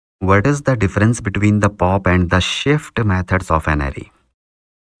What is the difference between the pop and the shift methods of an array?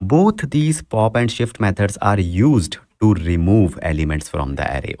 Both these pop and shift methods are used to remove elements from the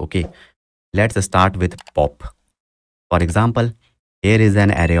array. Okay, let's start with pop. For example, here is an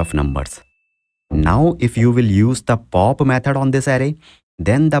array of numbers. Now, if you will use the pop method on this array,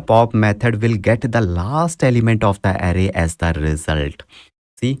 then the pop method will get the last element of the array as the result.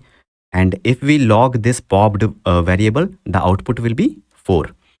 See, and if we log this popped variable, the output will be 4.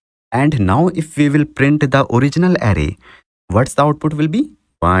 And now if we will print the original array, what's the output will be?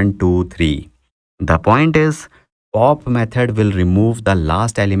 1, 2, 3. The point is, pop method will remove the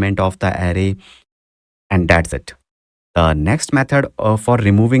last element of the array, and that's it. The next method for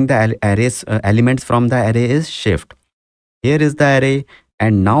removing the arrays elements from the array is shift. Here is the array,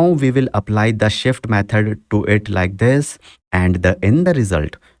 and now we will apply the shift method to it like this, and in the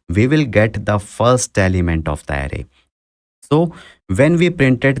result we will get the first element of the array. So when we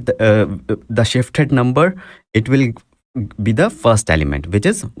printed the shifted number, it will be the first element, which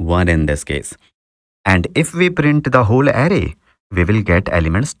is 1 in this case. And if we print the whole array, we will get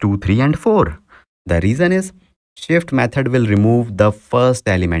elements 2, 3 and 4. The reason is shift method will remove the first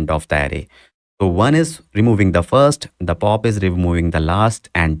element of the array. So 1 is removing the first, the pop is removing the last,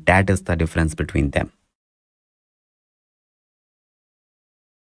 and that is the difference between them.